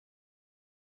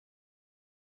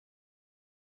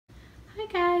Hi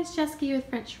guys, Jessica with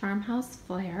French Farmhouse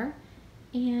Flair,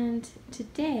 and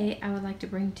today I would like to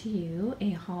bring to you a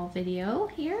haul video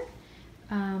here,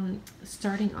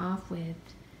 starting off with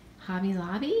Hobby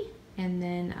Lobby and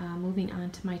then moving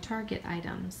on to my Target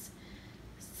items.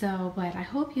 But I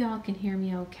hope you all can hear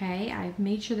me okay. I've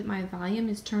made sure that my volume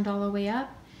is turned all the way up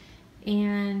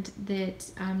and that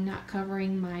I'm not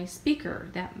covering my speaker.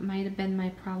 That might have been my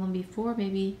problem before.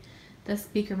 Maybe the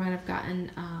speaker might have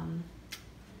gotten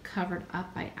covered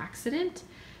up by accident.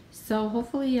 So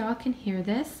hopefully y'all can hear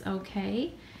this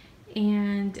okay.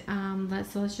 And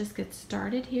let's just get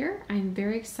started here. I'm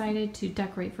very excited to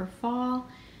decorate for fall.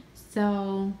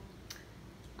 So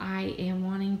I am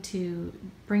wanting to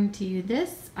bring to you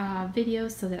this video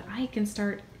so that I can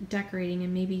start decorating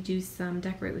and maybe do some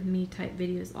decorate with me type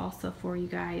videos also for you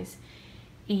guys.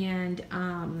 And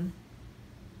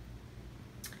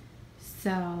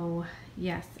so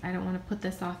yes, I don't want to put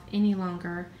this off any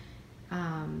longer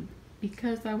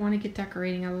because I want to get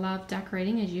decorating. I love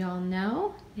decorating, as you all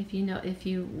know. If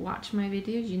you watch my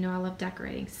videos, you know I love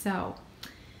decorating. So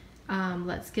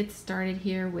let's get started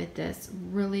here with this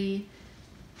really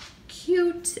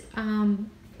cute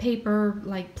paper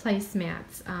like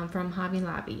placemats from Hobby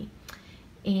Lobby.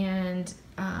 And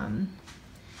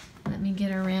let me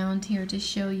get around here to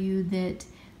show you that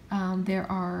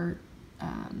there are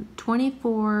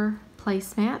 24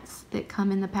 placemats that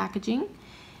come in the packaging,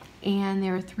 and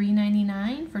they're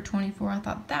 $3.99 for 24. I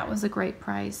thought that was a great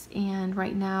price, and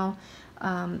right now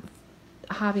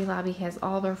Hobby Lobby has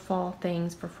all their fall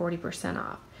things for 40%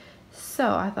 off.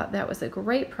 So I thought that was a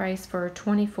great price for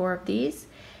 24 of these,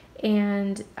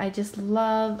 and I just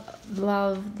love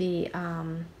the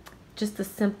just the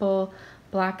simple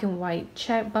black and white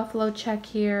check, buffalo check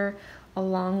here,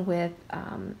 along with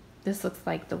this looks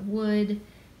like the wood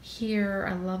here.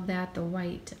 I love that, the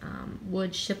white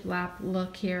wood shiplap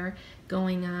look here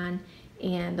going on,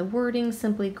 and the wording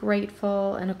Simply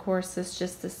Grateful, and of course it's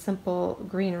just a simple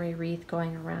greenery wreath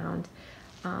going around.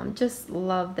 Just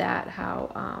love that,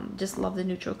 how just love the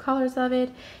neutral colors of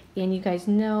it. And you guys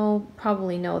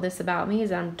probably know this about me,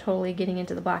 is I'm totally getting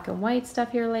into the black and white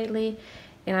stuff here lately,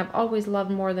 and I've always loved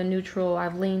more the neutral.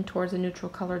 I've leaned towards the neutral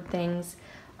colored things,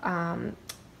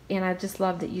 and I just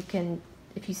love that you can,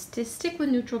 if you stick with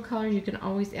neutral colors, you can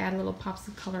always add little pops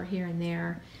of color here and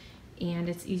there, and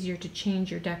it's easier to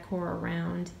change your decor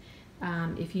around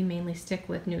if you mainly stick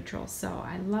with neutral. So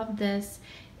I love this,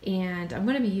 and I'm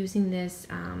going to be using this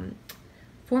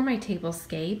for my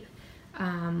tablescape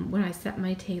when I set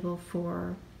my table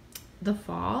for the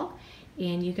fall,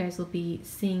 and you guys will be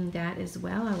seeing that as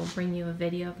well. I will bring you a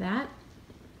video of that.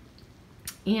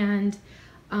 And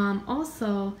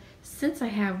also, since I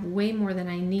have way more than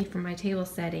I need for my table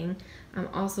setting, I'm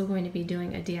also going to be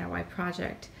doing a DIY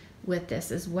project with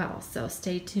this as well, so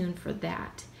stay tuned for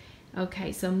that.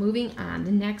 Okay, so moving on,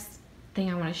 the next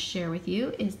thing I want to share with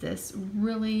you is this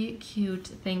really cute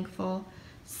thankful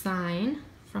sign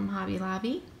from Hobby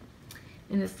Lobby,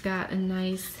 and it's got a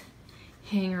nice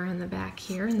hanger on the back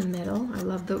here in the middle. I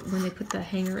love when they put the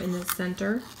hanger in the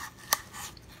center.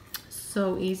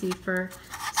 So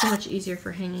much easier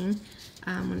for hanging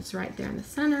when it's right there in the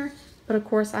center. But of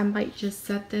course I might just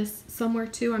set this somewhere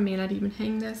too. I may not even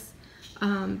hang this,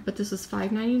 but this was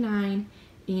 $5.99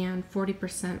 and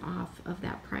 40% off of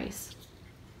that price.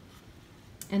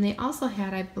 And they also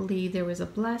had, I believe there was a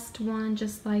blessed one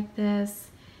just like this,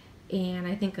 and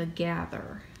I think a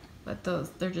gather, but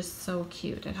they're just so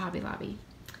cute at Hobby Lobby.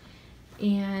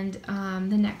 And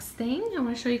the next thing I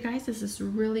want to show you guys is this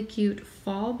really cute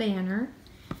fall banner,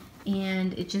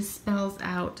 and it just spells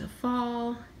out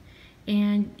fall,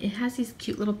 and it has these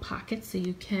cute little pockets so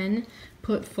you can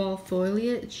put fall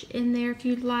foliage in there if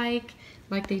you'd like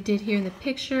they did here in the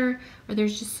picture, or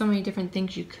there's just so many different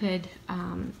things you could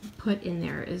put in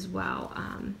there as well.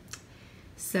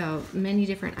 So many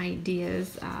different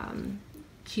ideas,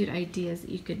 cute ideas that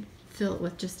you could fill it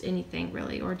with just anything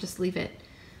really, or just leave it.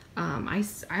 I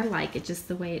like it just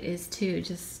the way it is too,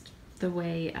 just the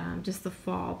way, just the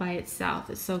fall by itself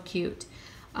is so cute.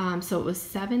 So it was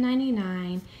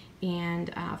 $7.99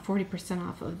 and 40%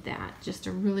 off of that. Just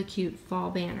a really cute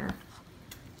fall banner.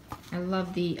 I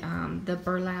love the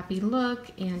burlappy look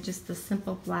and just the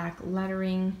simple black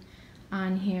lettering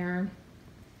on here.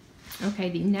 Okay,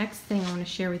 the next thing I want to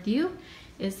share with you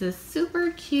is this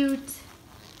super cute,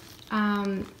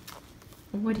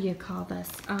 what do you call this?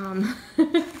 I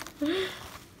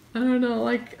don't know,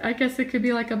 I guess it could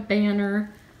be like a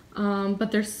banner,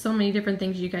 but there's so many different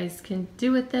things you guys can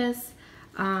do with this.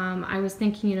 I was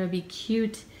thinking, it'd be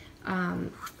cute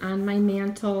on my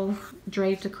mantle,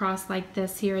 draped across like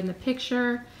this here in the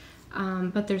picture.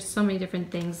 But there's so many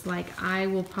different things. Like I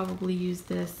will probably use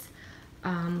this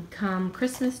come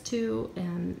Christmas too,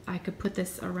 and I could put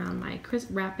this around my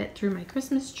wrap it through my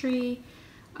Christmas tree.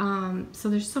 So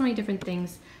there's so many different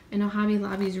things. I know Hobby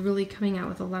Lobby is really coming out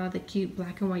with a lot of the cute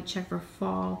black and white check for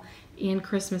fall and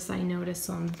Christmas, I noticed,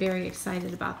 so I'm very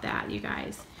excited about that, you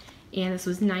guys. And this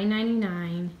was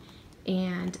 $9.99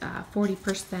 and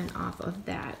 40% off of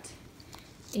that.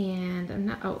 And I'm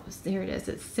not, oh, there it is.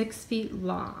 It's 6 feet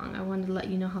long. I wanted to let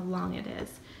you know how long it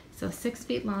is. So 6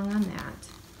 feet long on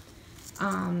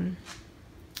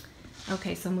that.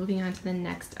 Okay, so moving on to the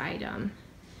next item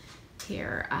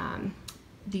here.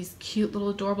 These cute little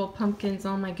adorable pumpkins.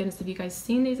 Oh my goodness, have you guys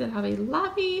seen these at Hobby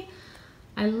Lobby?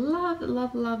 I love,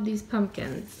 love, love these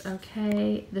pumpkins.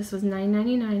 Okay, this was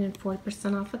 $9.99 and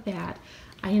 40% off of that.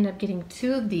 I ended up getting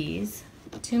 2 of these,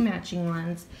 2 matching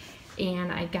ones,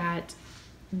 and I got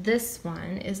this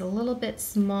one is a little bit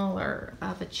smaller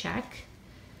of a check.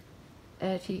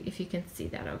 If you can see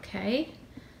that, okay.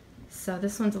 So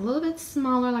this one's a little bit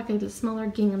smaller, like a smaller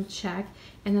gingham check,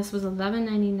 and this was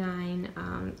 $11.99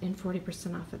 and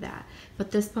 40% off of that.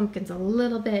 But this pumpkin's a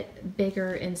little bit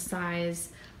bigger in size,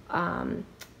 and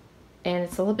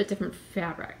it's a little bit different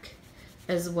fabric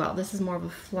as well. This is more of a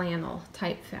flannel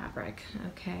type fabric,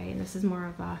 okay, and this is more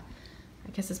of a,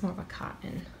 I guess it's more of a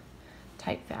cotton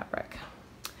type fabric.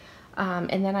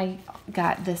 And then I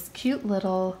got this cute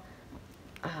little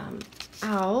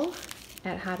owl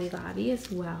at Hobby Lobby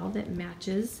as well that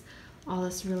matches all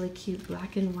this really cute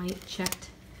black and white checked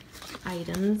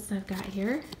items I've got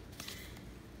here.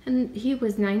 And he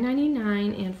was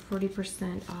 $9.99 and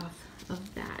 40% off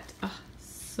of that. Oh,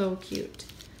 so cute.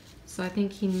 So I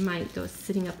think he might go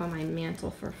sitting up on my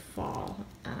mantle for fall.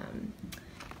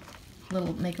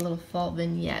 Make a little fall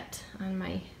vignette on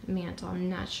my mantle. I'm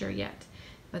not sure yet,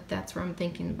 but that's where I'm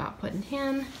thinking about putting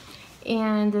him.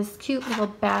 And this cute little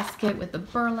basket with the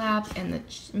burlap and the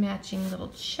matching little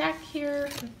check here.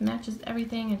 It matches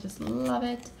everything. I just love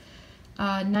it.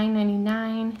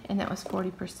 $9.99, and that was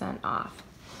 40% off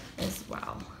as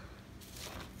well.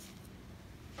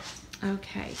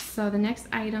 Okay, so the next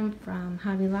item from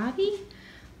Hobby Lobby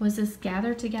was this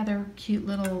Gather Together cute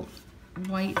little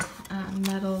white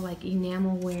metal, like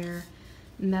enamelware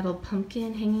metal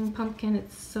pumpkin, hanging pumpkin.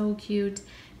 It's so cute.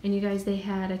 And you guys, they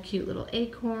had a cute little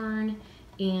acorn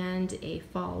and a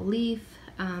fall leaf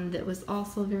that was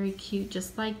also very cute,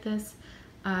 just like this.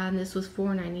 This was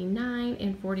 $4.99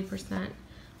 and 40%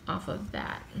 off of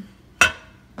that.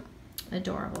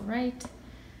 Adorable, right?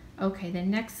 Okay, the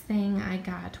next thing I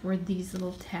got were these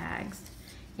little tags.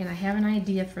 And I have an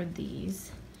idea for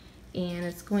these. And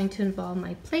it's going to involve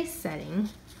my place setting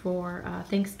for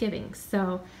Thanksgiving.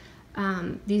 So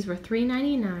these were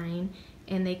 $3.99.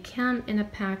 And they come in a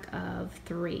pack of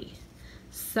 3.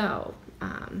 So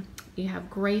you have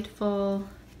grateful,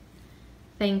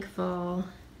 thankful,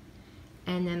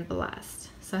 and then blessed.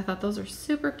 So I thought those are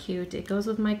super cute. It goes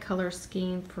with my color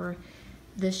scheme for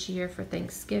this year for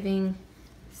Thanksgiving.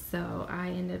 So I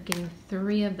ended up getting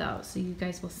 3 of those. So you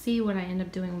guys will see what I end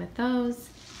up doing with those.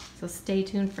 So stay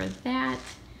tuned for that.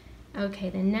 Okay,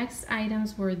 the next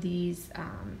items were these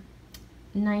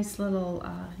nice little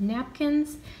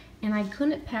napkins. And I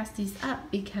couldn't pass these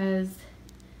up because,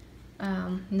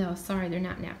 no, sorry, they're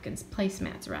not napkins,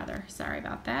 placemats rather. Sorry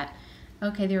about that.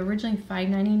 Okay, they were originally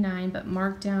 $5.99, but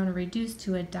marked down and reduced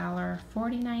to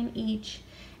 $1.49 each.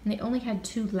 And they only had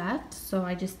 2 left, so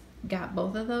I just got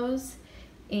both of those.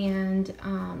 And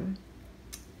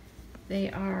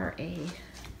they are a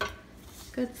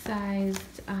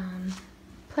good-sized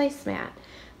placemat.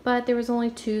 But there was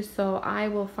only 2, so I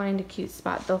will find a cute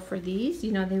spot though for these.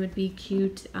 You know, they would be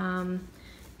cute.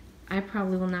 I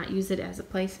probably will not use it as a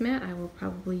placemat. I will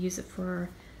probably use it for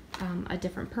a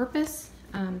different purpose.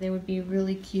 They would be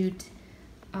really cute,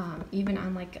 even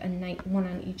on like one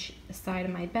on each side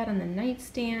of my bed on the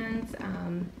nightstands.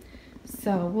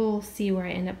 So we'll see where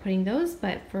I end up putting those.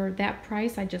 But for that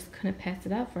price, I just couldn't pass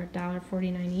it up for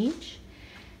 $1.49 each.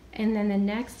 And then the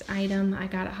next item I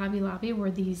got at Hobby Lobby were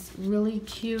these really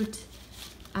cute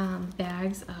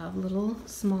bags of little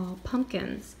small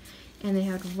pumpkins. And they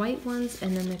had white ones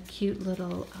and then the cute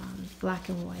little black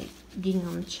and white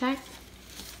gingham check.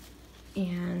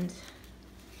 And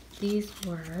these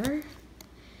were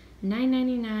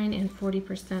 $9.99 and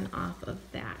 40% off of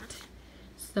that.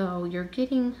 So you're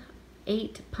getting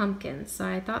 8 pumpkins. So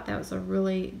I thought that was a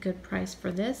really good price for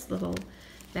this little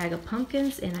bag of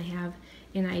pumpkins. And I have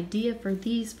an idea for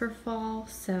these for fall,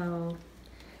 so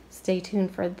stay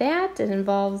tuned for that. It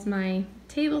involves my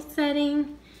table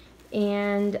setting,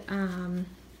 and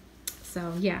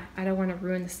so yeah, I don't want to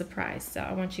ruin the surprise, so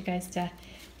I want you guys to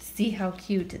see how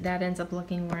cute that ends up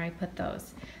looking where I put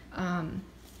those.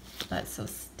 So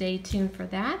stay tuned for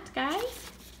that,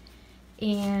 guys.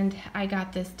 And I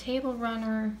got this table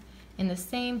runner in the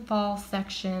same fall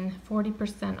section,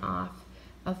 40% off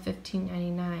of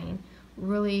 $15.99.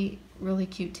 Really, really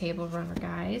cute table runner,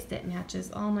 guys, that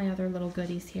matches all my other little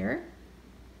goodies here.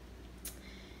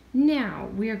 Now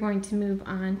we are going to move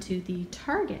on to the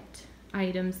Target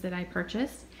items that I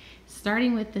purchased,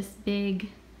 starting with this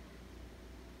big,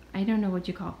 I don't know what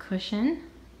you call cushion,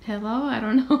 pillow. I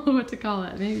don't know what to call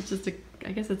it. Maybe it's just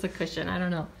I guess it's a cushion. I don't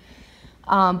know.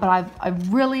 But I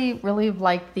really, really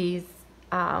liked these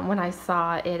when I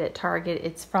saw it at Target.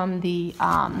 It's from the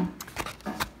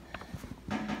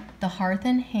Hearth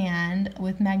and Hand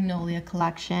with Magnolia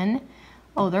collection.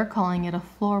 Oh, they're calling it a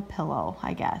floor pillow,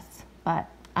 I guess. But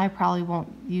I probably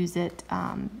won't use it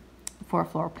for a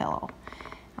floor pillow.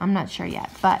 I'm not sure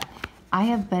yet. But I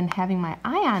have been having my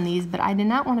eye on these, but I did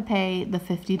not want to pay the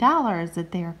 $50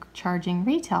 that they are charging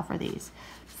retail for these.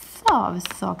 So I was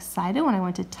so excited when I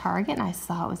went to Target and I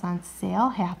saw it was on sale,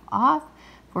 half off,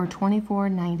 for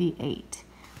 $24.98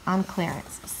 on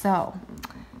clearance. So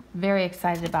very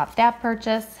excited about that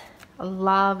purchase. I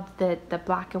loved the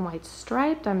black and white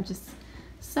striped. I'm just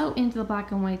so into the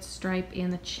black and white stripe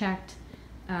and the checked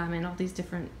and all these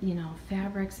different, you know,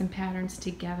 fabrics and patterns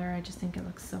together. I just think it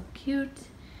looks so cute.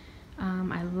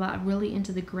 I'm really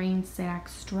into the grain sack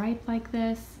stripe like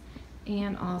this,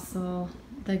 and also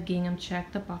the gingham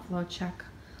check, the buffalo check,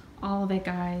 all of it,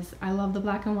 guys. I love the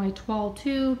black and white toile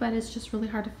too, but it's just really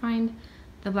hard to find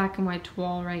the black and white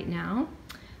toile right now.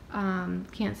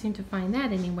 Can't seem to find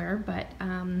that anywhere, but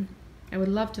I would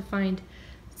love to find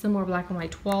some more black and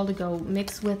white toile to go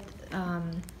mix with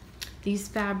these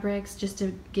fabrics, just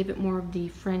to give it more of the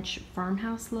French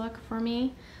farmhouse look for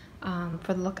me,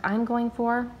 for the look I'm going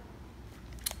for.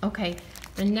 Okay,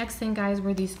 the next thing, guys,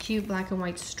 were these cute black and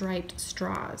white striped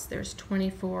straws. There's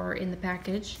 24 in the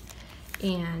package,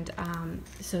 and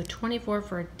so 24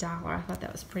 for $1. I thought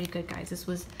that was pretty good, guys. This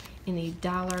was in the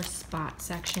dollar spot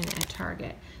section at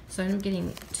Target. So I'm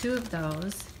getting 2 of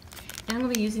those, and I'm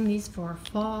going to be using these for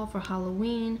fall, for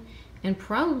Halloween, and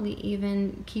probably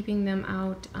even keeping them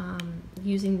out,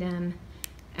 using them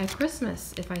at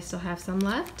Christmas if I still have some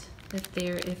left.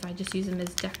 If I just use them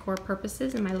as decor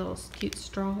purposes in my little cute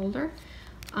straw holder,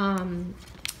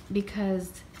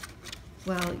 because,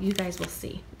 well, you guys will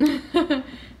see. I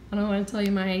don't want to tell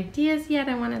you my ideas yet.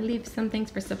 I want to leave some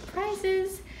things for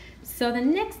surprises. So the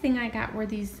next thing I got were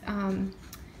these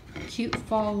cute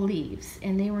fall leaves,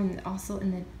 and they were also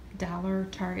in the dollar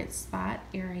Target spot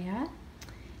area,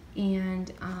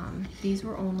 and these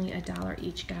were only $1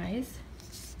 each, guys.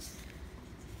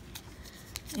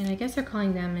 And I guess they're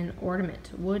calling them an ornament,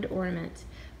 wood ornament.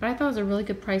 But I thought it was a really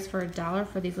good price for $1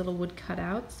 for these little wood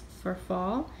cutouts for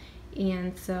fall.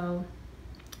 And so,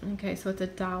 okay, so it's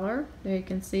 $1. There you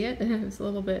can see it. It's a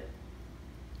little bit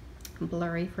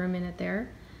blurry for a minute there.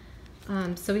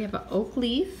 So we have an oak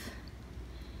leaf,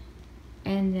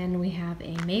 and then we have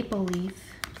a maple leaf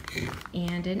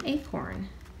and an acorn.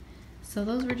 So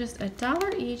those were just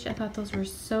 $1 each. I thought those were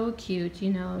so cute,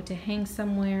 you know, to hang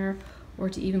somewhere, or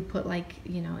to even put, like,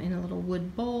 you know, in a little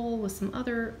wood bowl with some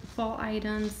other fall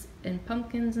items and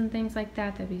pumpkins and things like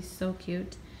that. That'd be so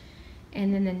cute.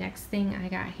 And then the next thing I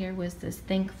got here was this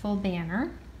thankful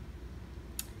banner.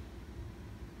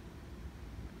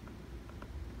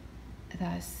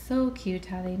 That is so cute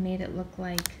how they made it look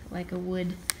like a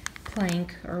wood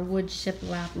plank or wood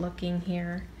shiplap looking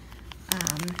here.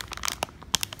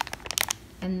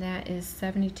 And that is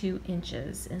 72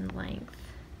 inches in length.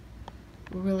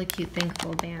 Really cute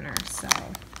thankful banner. So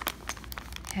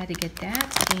had to get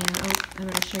that. And oh, I'm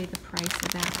going to show you the price of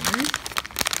that one.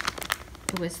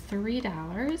 It was $3.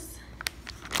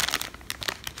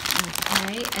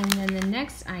 Okay, and then the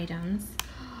next items,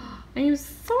 I am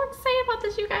so excited about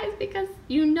this, you guys, because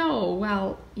you know,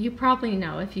 well, you probably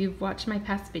know if you've watched my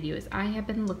past videos, I have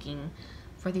been looking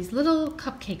for these little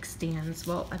cupcake stands.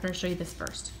 Well, I'm going to show you this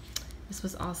first. This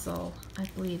was also, I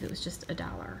believe it was just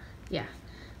 $1. Yeah,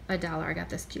 $1. I got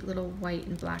this cute little white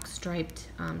and black striped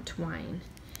twine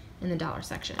in the dollar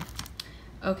section.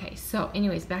 Okay, so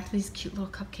anyways, back to these cute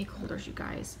little cupcake holders, you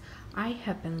guys. I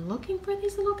have been looking for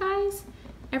these little guys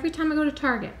every time I go to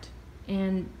Target,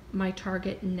 and my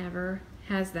Target never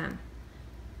has them.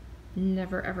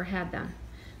 Never ever had them.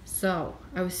 So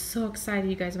I was so excited,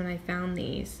 you guys, when I found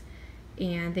these,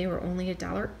 and they were only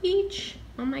 $1 each.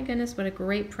 Oh my goodness, what a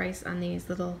great price on these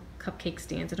little cupcake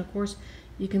stands. And of course,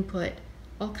 you can put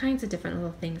all kinds of different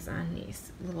little things on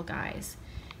these little guys.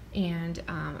 And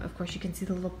of course, you can see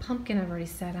the little pumpkin I've already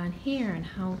set on here, and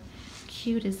how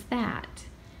cute is that?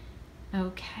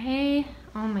 Okay,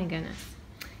 oh my goodness.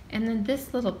 And then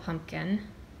this little pumpkin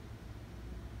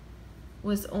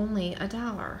was only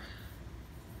 $1.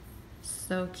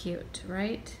 So cute,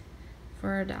 right?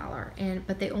 For $1.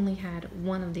 But they only had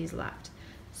one of these left.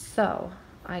 So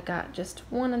I got just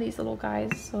one of these little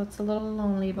guys, so it's a little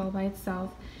lonely all by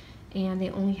itself. And they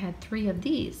only had 3 of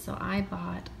these, so I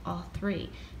bought all 3.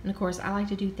 And of course, I like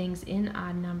to do things in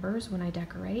odd numbers when I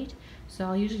decorate, so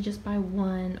I'll usually just buy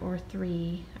 1 or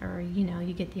 3, or you know,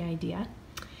 you get the idea.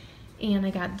 And I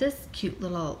got this cute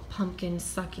little pumpkin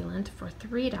succulent for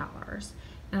 $3.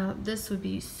 Now this would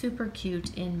be super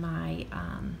cute in my,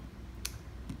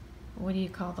 what do you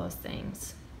call those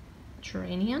things?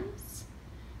 Geraniums?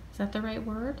 Is that the right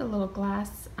word? A little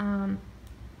glass,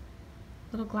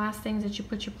 things that you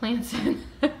put your plants in.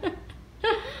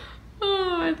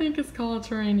 Oh, I think it's called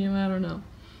geranium, I don't know.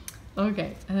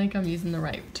 Okay, I think I'm using the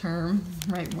right term,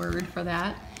 right word for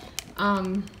that.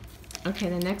 Okay,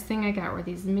 the next thing I got were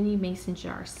these mini mason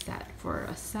jar set for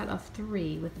a set of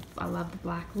 3 with, I love the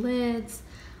black lids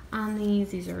on these.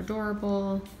 These are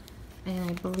adorable, and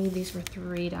I believe these were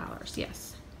 $3.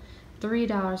 Yes,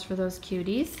 $3 for those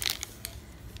cuties.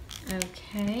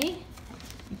 Okay,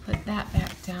 you put that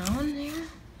back down there.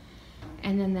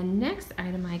 And then the next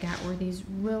item I got were these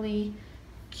really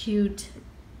cute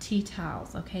tea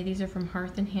towels. Okay, these are from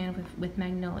Hearth and Hand with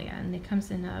Magnolia, and it comes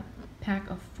in a pack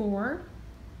of 4.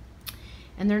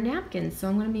 And they're napkins, so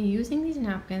I'm going to be using these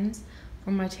napkins for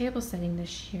my table setting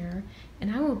this year, and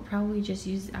I will probably just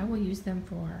use them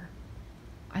for,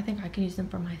 I think I can use them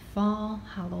for my fall,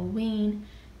 Halloween,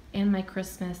 and my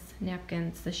Christmas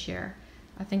napkins this year.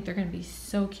 I think they're going to be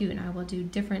so cute, and I will do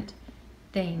different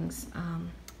things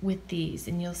with these,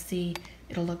 and you'll see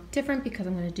it'll look different because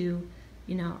I'm going to do,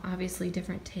 you know, obviously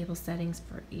different table settings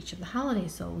for each of the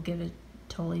holidays, so it will give a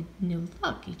totally new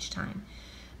look each time.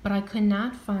 But I could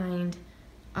not find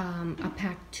a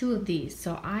pack 2 of these,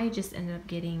 so I just ended up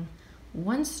getting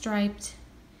 1 striped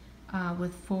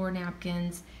with 4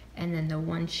 napkins, and then the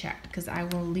 1 checked, because I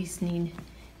will at least need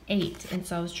 8. And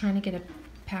so I was trying to get a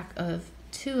pack of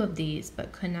 2 of these,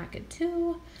 but could not get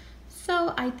 2.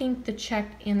 So I think the check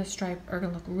and the stripe are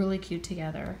gonna look really cute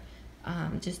together.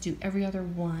 Just do every other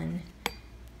one,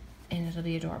 and it'll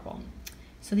be adorable.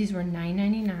 So these were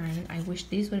 $9.99. I wish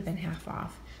these would have been half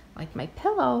off, like my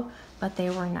pillow, but they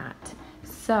were not.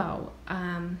 So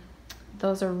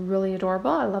those are really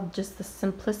adorable. I love just the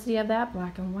simplicity of that,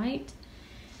 black and white.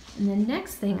 And the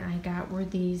next thing I got were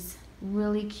these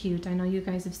really cute, I know you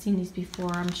guys have seen these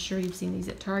before, I'm sure you've seen these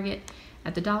at Target,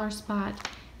 at the dollar spot,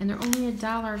 and they're only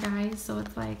 $1, guys, so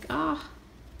it's like, oh,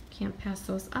 can't pass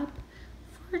those up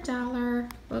for $1.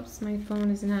 Whoops, my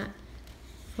phone is not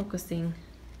focusing.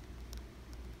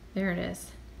 There it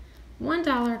is.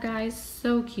 $1, guys,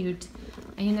 so cute.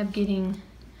 I ended up getting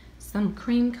some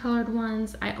cream colored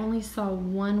ones. I only saw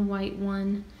 1 white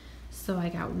one, so I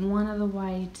got 1 of the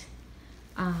white.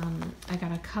 I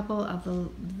got a couple of the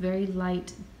very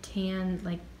light tan,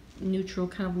 like neutral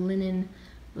kind of linen,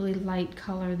 really light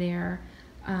color there.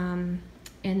 And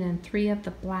then 3 of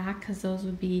the black, because those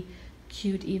would be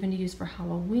cute even to use for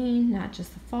Halloween, not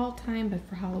just the fall time, but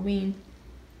for Halloween.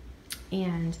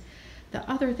 And the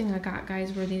other thing I got,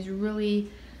 guys, were these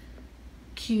really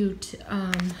cute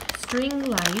string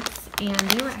lights, and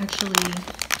they were actually,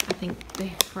 I think,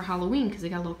 for Halloween, because they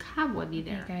got a little cobwebby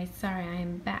there. Okay, guys, sorry, I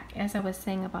am back. As I was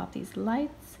saying about these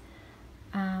lights,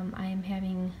 I am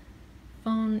having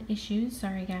phone issues.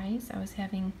 Sorry, guys. I was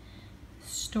having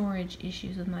storage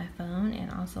issues with my phone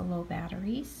and also low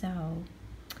battery, so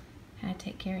I had to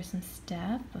take care of some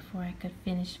stuff before I could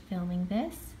finish filming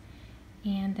this.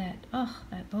 And that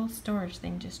little storage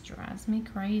thing just drives me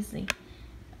crazy.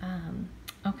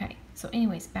 Okay, so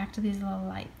anyways, back to these little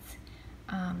lights.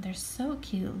 They're so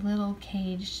cute, little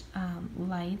caged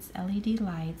lights, LED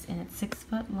lights, and it's 6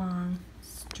 foot long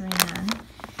strand,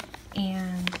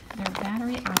 and they're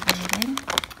battery operated.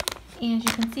 And as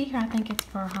you can see here, I think it's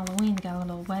for Halloween. Got a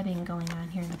little webbing going on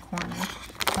here in the corner,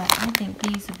 but I think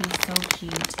these would be so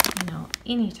cute, you know,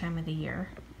 any time of the year.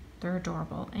 They're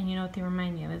adorable, and you know what they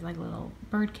remind me of is like little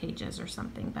bird cages or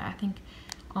something, but I think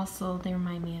also they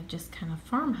remind me of just kind of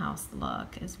farmhouse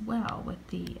look as well, with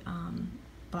the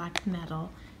black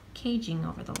metal caging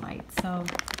over the lights. So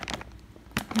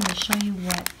I'm going to show you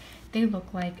what they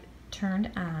look like turned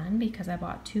on, because I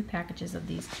bought 2 packages of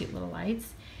these cute little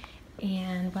lights.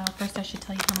 And well, first I should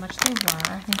tell you how much they were.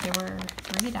 I think they were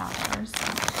 $3.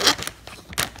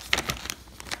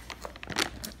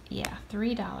 Yeah,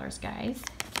 $3, guys.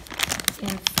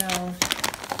 And so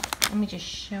let me just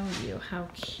show you how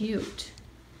cute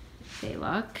they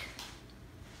look.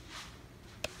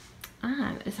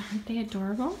 Aren't they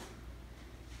adorable?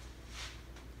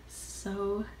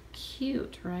 so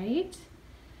cute, right?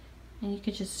 And you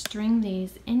could just string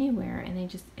these anywhere and they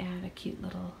just add a cute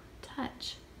little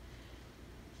touch.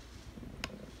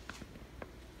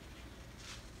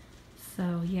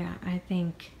 So yeah, I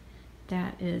think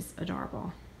that is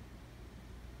adorable.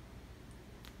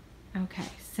 Okay,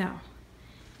 so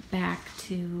back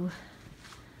to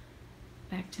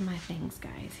my things,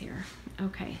 guys, here.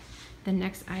 Okay, the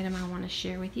next item I want to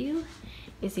share with you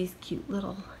is these cute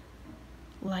little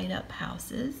light up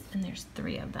houses, and there's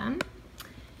 3 of them.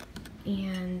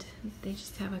 And they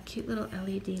just have a cute little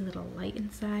LED little light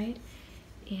inside,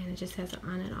 and it just has an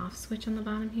on and off switch on the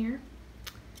bottom here.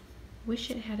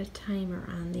 Wish it had a timer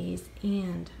on these,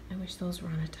 and I wish those were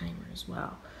on a timer as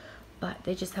well, but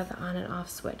they just have the on and off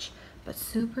switch, but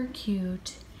super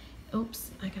cute. Oops,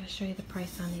 I gotta show you the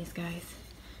price on these, guys.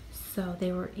 So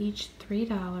they were each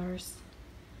 $3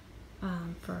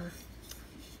 for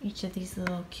each of these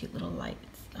little cute little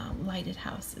lights, lighted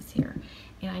houses here.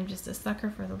 And I'm just a sucker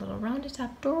for the little rounded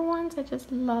top door ones. I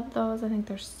just love those. I think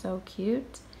they're so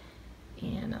cute.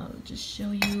 And I'll just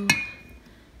show you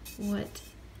what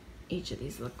each of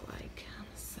these look like on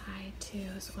the side too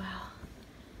as well.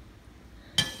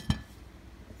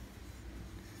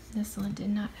 This one did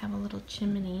not have a little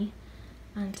chimney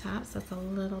on top, so it's a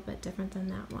little bit different than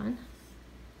that one.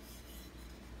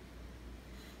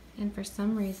 And for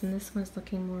some reason this one's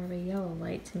looking more of a yellow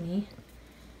light to me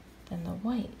than the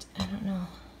white. I don't know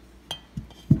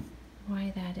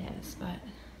why that is, but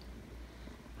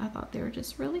I thought they were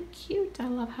just really cute. I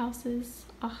love houses.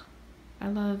 Oh, I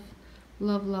love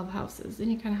houses.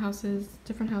 Any kind of houses,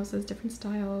 different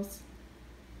styles.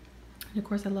 And of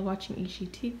course I love watching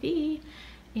HGTV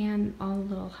and all the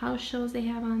little house shows they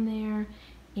have on there.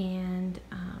 And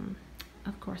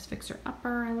of course Fixer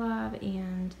Upper I love,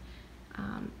 and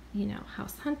you know,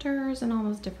 House Hunters and all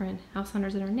those different House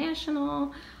Hunters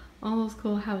International, all those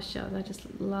cool house shows. I just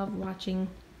love watching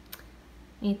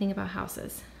anything about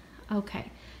houses.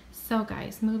 Okay, so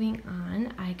guys, moving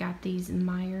on, I got these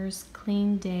Meyers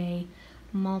Clean Day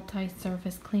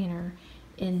multi-surface cleaner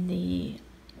in the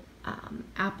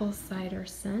apple cider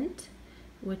scent,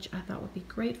 which I thought would be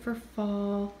great for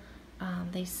fall.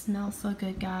 They smell so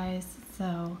good, guys,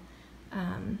 so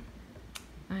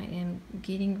I am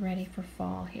getting ready for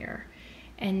fall here.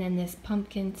 And then this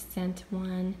pumpkin scent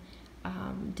one,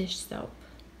 dish soap.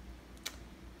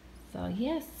 So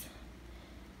yes,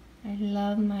 I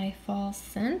love my fall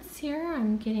scents here.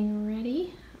 I'm getting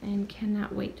ready and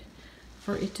cannot wait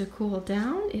for it to cool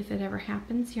down, if it ever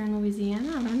happens here in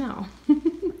Louisiana. I don't know.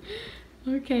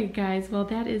 Okay guys, well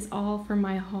that is all for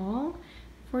my haul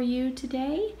for you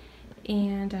today,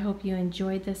 and I hope you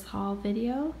enjoyed this haul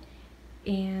video.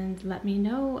 And let me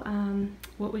know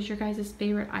what was your guys'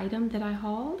 favorite item that I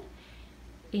hauled,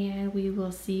 and we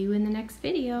will see you in the next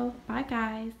video. Bye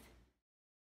guys.